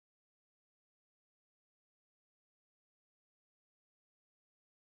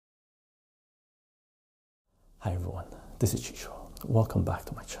Hi everyone, this is Chycho. Welcome back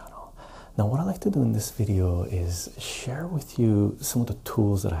to my channel. Now what I like to do in this video is share with you some of the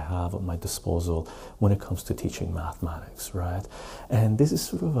tools that I have at my disposal when it comes to teaching mathematics, right? And this is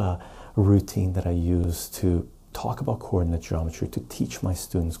sort of a routine that I use to talk about coordinate geometry, to teach my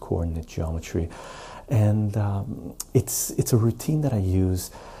students coordinate geometry. And it's a routine that I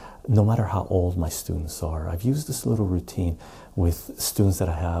use no matter how old my students are. I've used this little routine with students that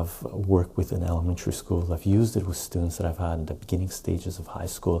I have worked with in elementary school. I've used it with students that I've had in the beginning stages of high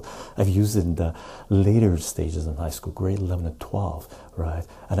school. I've used it in the later stages in high school, grade 11 and 12, right?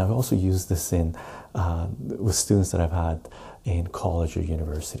 And I've also used this in with students that I've had in college or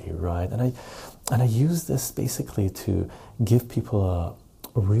university, right? And I use this basically to give people a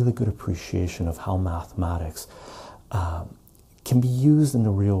really good appreciation of how mathematics can be used in the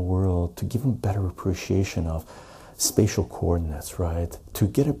real world, to give them better appreciation of spatial coordinates, right? To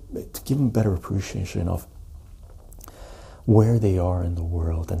give them better appreciation of where they are in the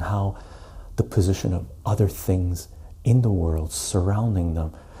world and how the position of other things in the world surrounding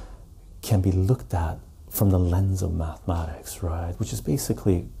them can be looked at from the lens of mathematics, right? Which is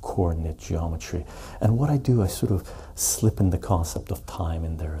basically coordinate geometry. And what I do, I sort of slip in the concept of time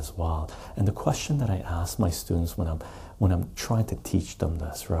in there as well. And the question that I ask my students when I'm trying to teach them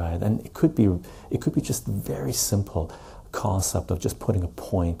this, right? And it could be just a very simple concept of just putting a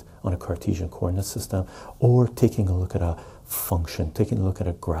point on a Cartesian coordinate system, or taking a look at a function, taking a look at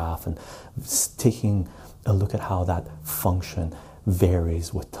a graph, and taking a look at how that function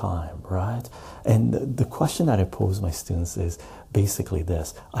varies with time, right? And the question that I pose my students is basically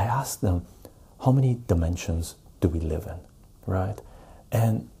this. I ask them, how many dimensions do we live in, right?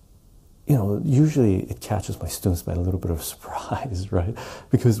 And you know, usually it catches my students by a little bit of surprise, right?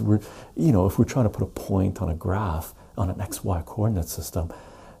 Because if we're trying to put a point on a graph on an XY coordinate system,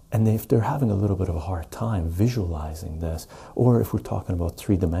 and if they're having a little bit of a hard time visualizing this, or if we're talking about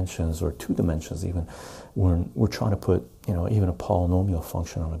 3 dimensions or 2 dimensions even, when we're trying to put, even a polynomial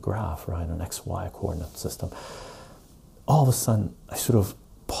function on a graph, right, an XY coordinate system, all of a sudden I sort of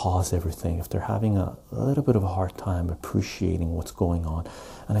pause everything if they're having a little bit of a hard time appreciating what's going on,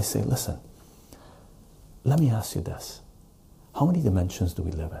 and I say, listen, let me ask you this. How many dimensions do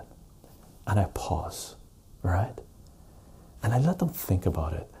we live in? And I pause, right? And I let them think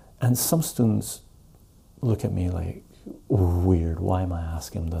about it. And some students look at me like, weird, why am I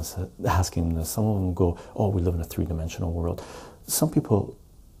asking this? Some of them go, oh, we live in a 3-dimensional world. Some people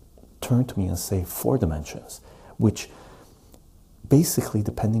turn to me and say 4 dimensions, which basically,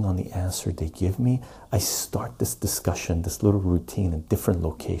 depending on the answer they give me, I start this discussion, this little routine in different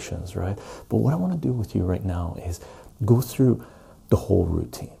locations, right? But what I want to do with you right now is go through the whole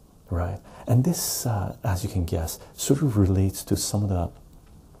routine, right? And this, as you can guess, sort of relates to some of the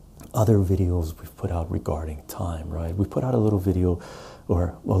other videos we've put out regarding time, right? We put out a little video,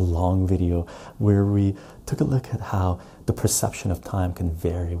 or a long video, where we took a look at how the perception of time can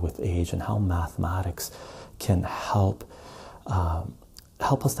vary with age, and how mathematics can help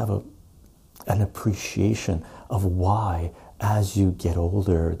us to have an appreciation of why, as you get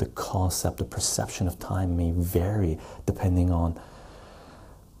older, the concept, the perception of time may vary depending on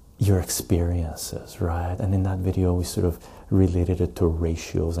your experiences, right? And in that video we sort of related it to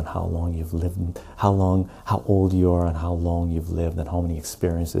ratios and how long you've lived, how old you are and how long you've lived and how many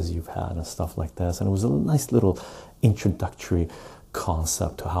experiences you've had and stuff like this. And it was a nice little introductory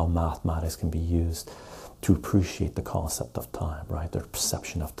concept to how mathematics can be used to appreciate the concept of time, right? The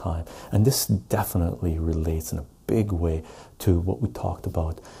perception of time. And this definitely relates in a big way to what we talked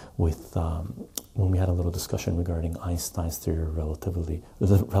about with when we had a little discussion regarding Einstein's theory of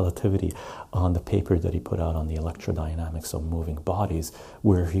relativity on the paper that he put out on the electrodynamics of moving bodies,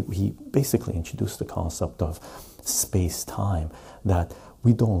 where he basically introduced the concept of space-time, that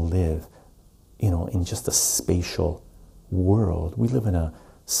we don't live, in just a spatial world. We live in a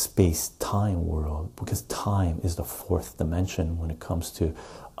space-time world, because time is the 4th dimension when it comes to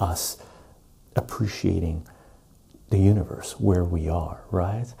us appreciating the universe, where we are,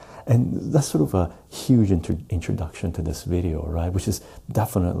 right? And that's sort of a huge introduction to this video, right? Which is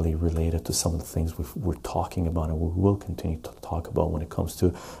definitely related to some of the things we're talking about, and we will continue to talk about when it comes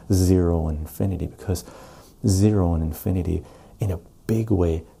to 0 and infinity, because 0 and infinity in a big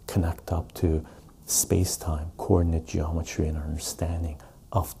way connect up to space-time, coordinate geometry, and our understanding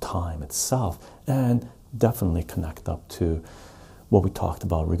of time itself, and definitely connect up to what we talked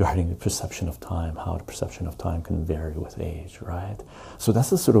about regarding the perception of time, how the perception of time can vary with age, right? So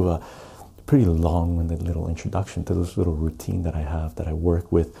that's a sort of a pretty long-winded little introduction to this little routine that I have, that I work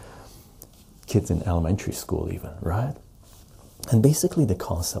with kids in elementary school even, right? And basically the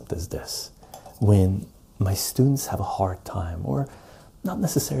concept is this. When my students have a hard time, or not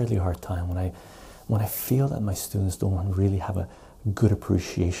necessarily a hard time, when I feel that my students don't really have a good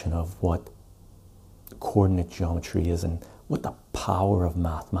appreciation of what coordinate geometry is and what the power of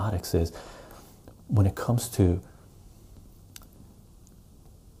mathematics is when it comes to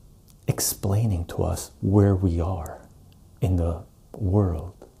explaining to us where we are in the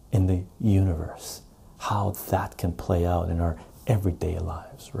world, in the universe, how that can play out in our everyday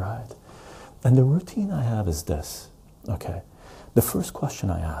lives, right? And the routine I have is this, okay? The first question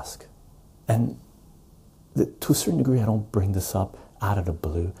I ask, and to a certain degree I don't bring this up out of the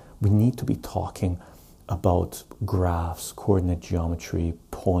blue, we need to be talking about graphs, coordinate geometry,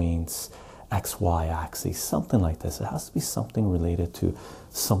 points, XY axis, something like this. It has to be something related to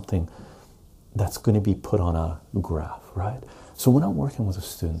something that's going to be put on a graph, right? So when I'm working with a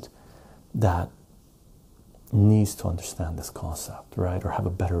student that needs to understand this concept, right, or have a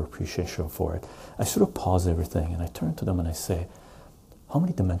better appreciation for it, I sort of pause everything and I turn to them and I say, how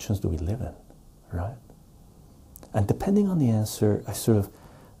many dimensions do we live in, right? And depending on the answer, I sort of,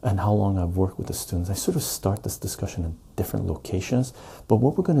 and how long I've worked with the students, I sort of start this discussion in different locations. But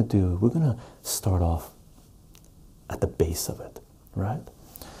what we're going to do, we're going to start off at the base of it, right?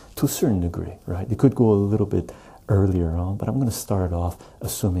 To a certain degree, right? It could go a little bit earlier on, but I'm going to start off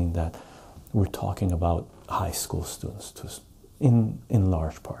assuming that we're talking about high school students in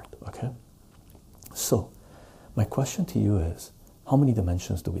large part, okay? So my question to you is, how many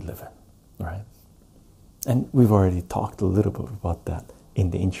dimensions do we live in, right? And we've already talked a little bit about that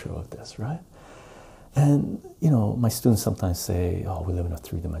in the intro of this, right? And, you know, my students sometimes say, oh, we live in a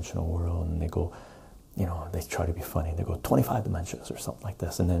three-dimensional world, and they go, you know, they try to be funny, they go 25 dimensions or something like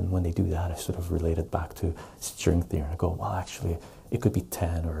this. And then when they do that, I sort of relate it back to string theory, and I go, well, actually, it could be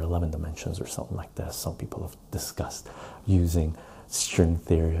 10 or 11 dimensions or something like this. Some people have discussed using string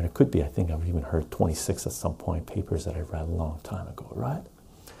theory, and it could be, I think I've even heard 26 at some point, papers that I read a long time ago, right?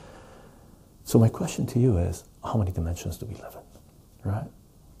 So my question to you is, how many dimensions do we live in, right?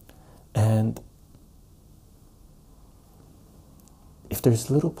 And if there's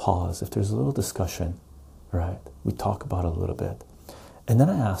a little pause, if there's a little discussion, right, we talk about it a little bit. And then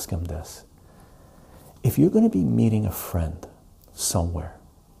I ask him this: if you're going to be meeting a friend somewhere,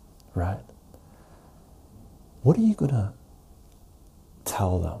 right, what are you going to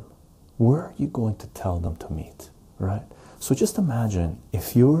tell them? Where are you going to tell them to meet, right? So just imagine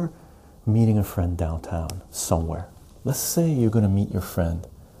if you're meeting a friend downtown somewhere. Let's say you're going to meet your friend,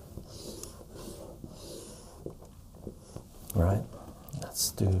 right?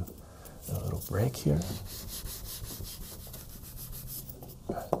 Let's do a little break here.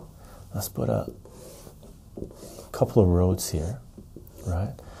 Right. Let's put a couple of roads here,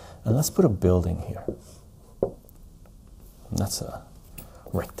 right? And let's put a building here. And that's a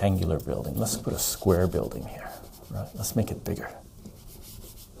rectangular building. Let's put a square building here, right? Let's make it bigger.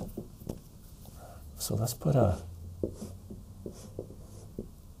 So let's put a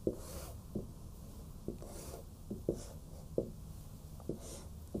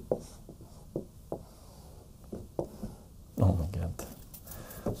oh my god.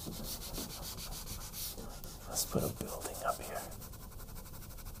 Let's put a building up here.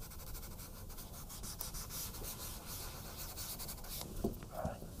 All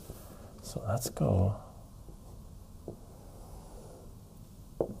right. So let's go.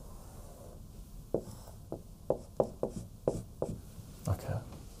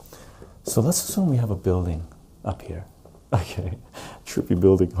 So let's assume we have a building up here. Okay, trippy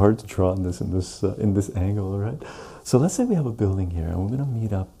building, hard to draw in this angle, right? So let's say we have a building here, and we're going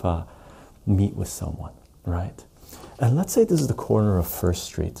to meet with someone, right? And let's say this is the corner of First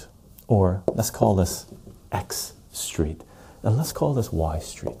Street, or let's call this X Street, and let's call this Y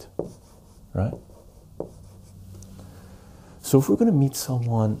Street, right? So if we're going to meet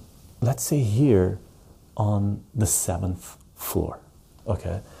someone, let's say here on the 7th floor,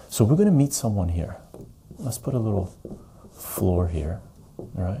 okay? So we're going to meet someone here. Let's put a little floor here,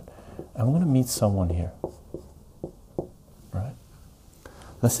 right? And we're going to meet someone here, right?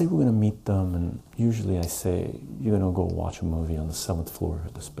 Let's say we're going to meet them, and usually I say, you're going to go watch a movie on the 7th floor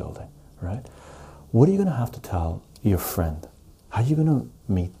of this building, right? What are you going to have to tell your friend? How are you going to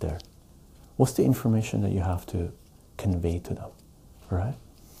meet there? What's the information that you have to convey to them, right?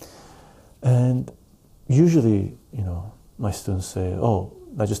 And usually, you know, my students say, oh,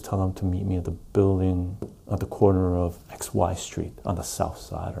 I just tell them to meet me at the building at the corner of XY Street on the south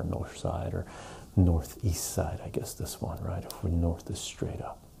side or north side or northeast side, I guess this one, right? If we're north is straight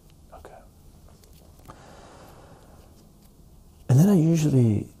up. Okay. And then I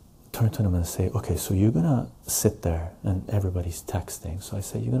usually turn to them and say, okay, so you're gonna sit there and everybody's texting. So I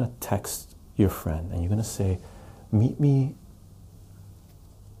say, you're gonna text your friend and you're going to say, meet me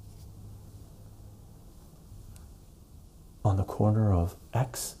on the corner of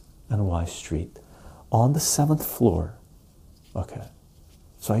X and Y Street on the 7th floor. Okay,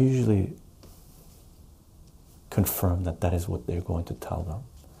 so I usually confirm that that is what they're going to tell them.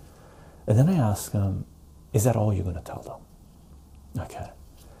 And then I ask them, is that all you're going to tell them? Okay.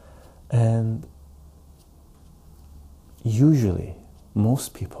 And usually,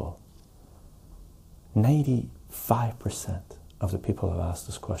 most people, 95% of the people I've asked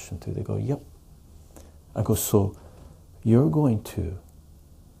this question to, they go, yep. I go, so you're going to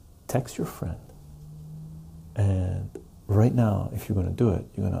text your friend, and right now, if you're going to do it,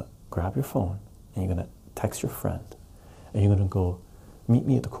 you're going to grab your phone and you're going to text your friend, and you're going to go, meet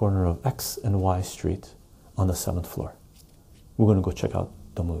me at the corner of X and Y Street on the 7th floor. We're going to go check out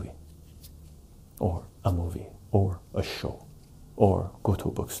the movie, or a movie, or a show, or go to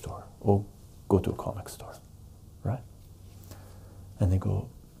a bookstore, or go to a comic store, right? And they go,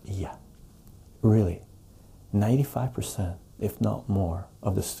 yeah, really. 95%, if not more,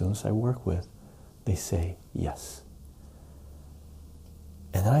 of the students I work with, they say yes.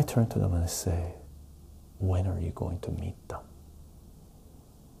 And then I turn to them and I say, when are you going to meet them?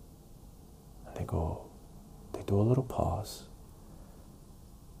 And they go, they do a little pause,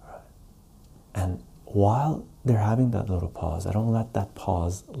 right? And while they're having that little pause, I don't let that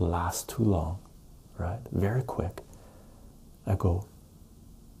pause last too long, right? Very quick. I go,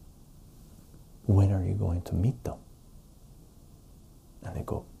 when are you going to meet them? And they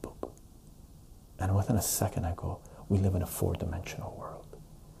go, boop. And within a second I go, we live in a 4-dimensional world.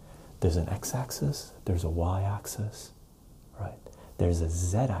 There's an x-axis, there's a y-axis, right? There's a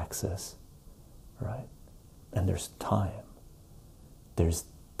z-axis, right? And there's time, there's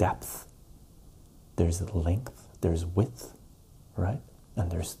depth, there's length, there's width, right?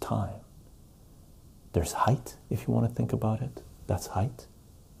 And there's time. There's height, if you want to think about it. That's height,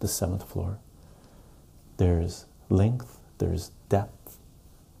 the 7th floor. There's length, there's depth,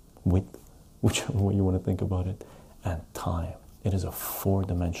 width, whichever way you want to think about it, and time. It is a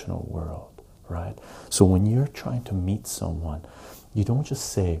 4-dimensional world, right? So when you're trying to meet someone, you don't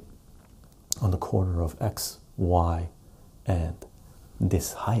just say on the corner of X, Y, and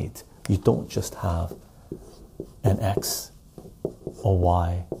this height. You don't just have an X, a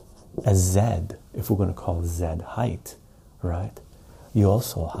Y, a Z, if we're going to call Z height, right? You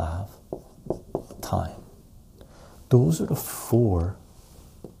also have time. Those are the 4,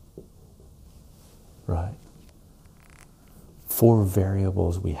 right? 4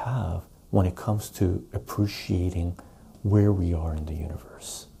 variables we have when it comes to appreciating where we are in the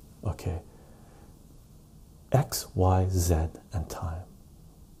universe. Okay, X, Y, Z, and time.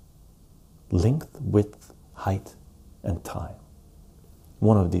 Length, width, height, and time.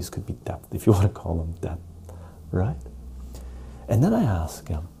 One of these could be depth, if you want to call them depth, right? And then I ask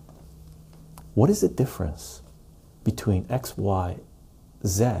him, what is the difference between X, Y,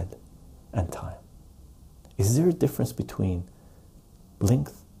 Z, and time? Is there a difference between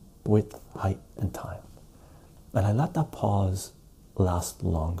length, width, height, and time? And I let that pause last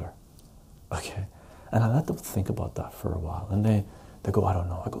longer, okay? And I let them think about that for a while. And they go, I don't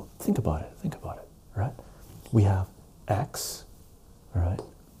know. I go, think about it, right? We have X, right?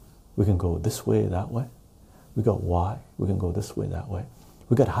 We can go this way, that way. We got Y, we can go this way, that way.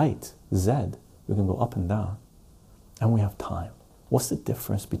 We got height, Z, we can go up and down. And we have time. What's the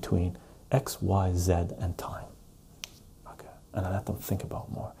difference between X, Y, Z, and time? Okay, and I let them think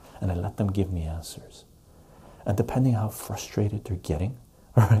about more, and I let them give me answers. And depending how frustrated they're getting,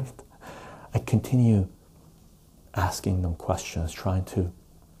 all right, I continue asking them questions, trying to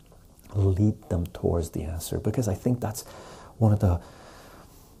lead them towards the answer, because I think that's one of the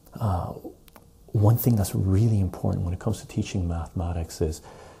one thing that's really important when it comes to teaching mathematics is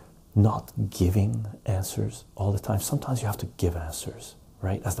not giving answers all the time. Sometimes you have to give answers,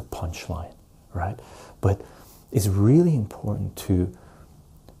 right, as the punchline, right? But it's really important to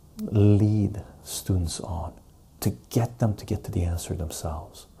lead students on, to get them to get to the answer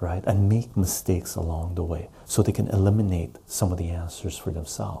themselves, right? And make mistakes along the way so they can eliminate some of the answers for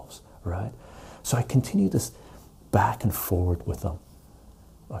themselves, right? So I continue this back and forward with them,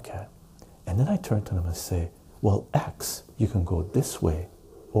 okay? And then I turn to them and say, well, X, you can go this way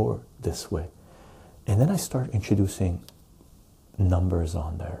or this way. And then I start introducing numbers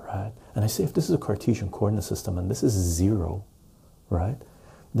on there, right? And I say, if this is a Cartesian coordinate system and this is 0, right?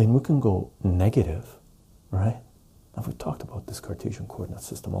 Then we can go negative, right? And we've talked about this Cartesian coordinate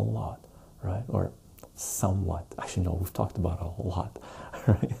system a lot, right? Or somewhat. Actually, no, we've talked about it a lot,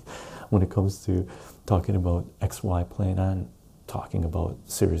 right? When it comes to talking about XY plane and talking about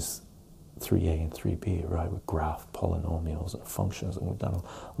series 3a and 3b, right, with graph polynomials and functions, and we've done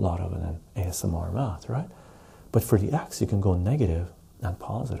a lot of it in ASMR math, right? But for the x, you can go negative and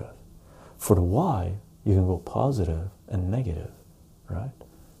positive. For the y, you can go positive and negative, right?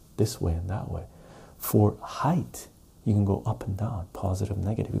 This way and that way. For height, you can go up and down, positive,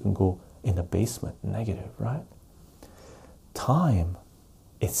 negative. You can go in the basement, negative, right? Time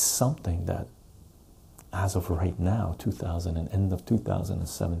is something that, as of right now, end of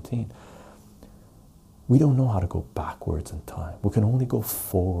 2017, we don't know how to go backwards in time. We can only go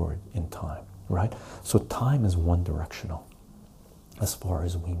forward in time, right? So time is one directional as far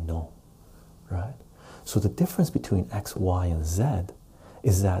as we know, right? So the difference between x, y, and z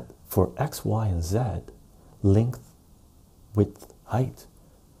is that for x, y, and z, length, width, height,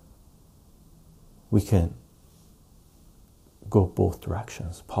 we can go both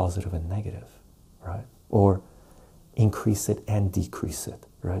directions, positive and negative, right? Or increase it and decrease it,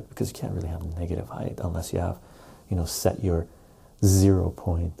 right? Because you can't really have negative height unless you have, you know, set your 0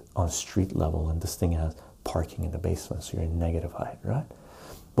 point on street level, and this thing has parking in the basement, so you're in negative height, right?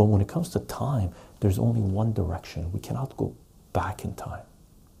 But when it comes to time, there's only one direction. We cannot go back in time,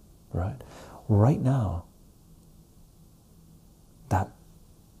 right? Right now that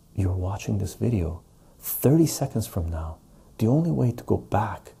you're watching this video, 30 seconds from now, the only way to go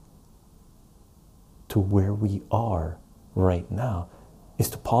back to where we are right now is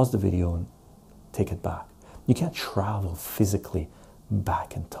to pause the video and take it back. You can't travel physically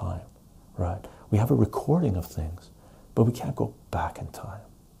back in time, right? We have a recording of things, but we can't go back in time,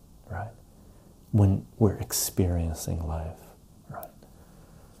 right? When we're experiencing life, right?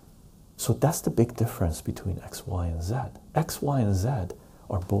 So that's the big difference between x, y, and z. X, y, and z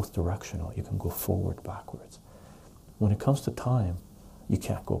are both directional. You can go forward, backwards. When it comes to time, you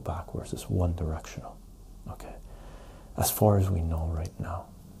can't go backwards. It's one directional, okay? As far as we know right now.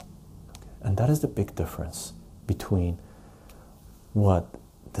 Okay. And that is the big difference between what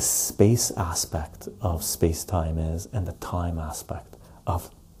the space aspect of space-time is and the time aspect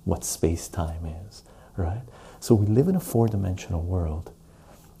of what space-time is, right? So we live in a four-dimensional world,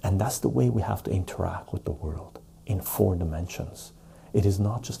 and that's the way we have to interact with the world, in 4 dimensions. It is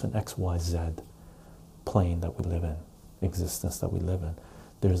not just an x, y, z plane that we live in, existence that we live in.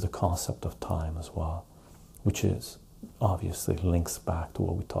 There's the concept of time as well, which is obviously links back to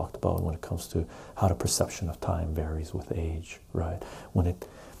what we talked about when it comes to how the perception of time varies with age, right? When it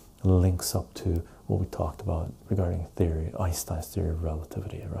links up to what we talked about regarding theory, Einstein's theory of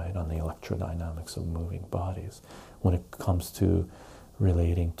relativity, right, on the electrodynamics of moving bodies. When it comes to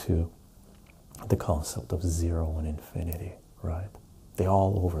relating to the concept of 0 and infinity, right? They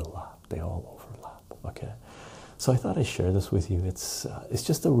all overlap. Okay, so I thought I'd share this with you. It's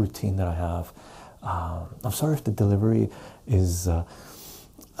just a routine that I have. I'm sorry if the delivery is a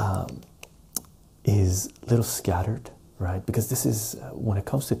little scattered, right? Because this is, when it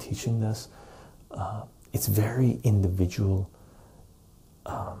comes to teaching this, it's very individual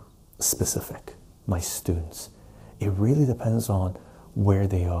specific, my students. It really depends on where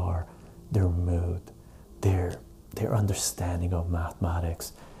they are, their mood, their understanding of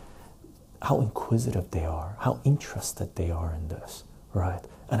mathematics, how inquisitive they are, how interested they are in this, right?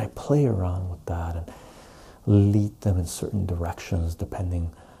 And I play around with that and lead them in certain directions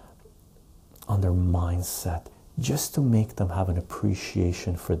depending on their mindset, just to make them have an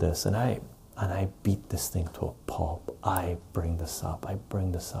appreciation for this. And I beat this thing to a pulp. I bring this up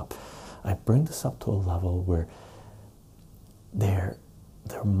to a level where their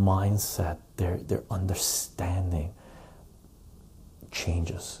mindset, their understanding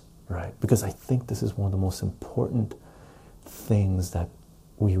changes, right? Because I think this is one of the most important things that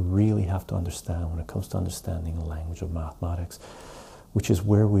we really have to understand when it comes to understanding the language of mathematics, which is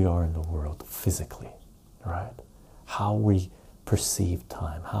where we are in the world physically, right? How we perceive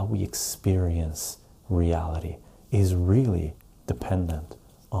time, how we experience reality is really dependent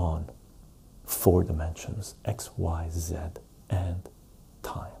on 4 dimensions, x, y, z, and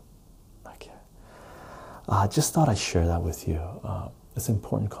time. Okay. I just thought I'd share that with you. It's an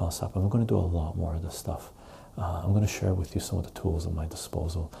important concept. I'm going to do a lot more of this stuff. I'm going to share with you some of the tools at my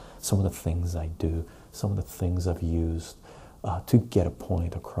disposal, some of the things I do, some of the things I've used to get a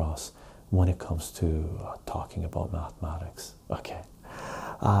point across when it comes to talking about mathematics. Okay,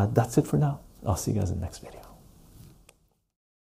 that's it for now. I'll see you guys in the next video.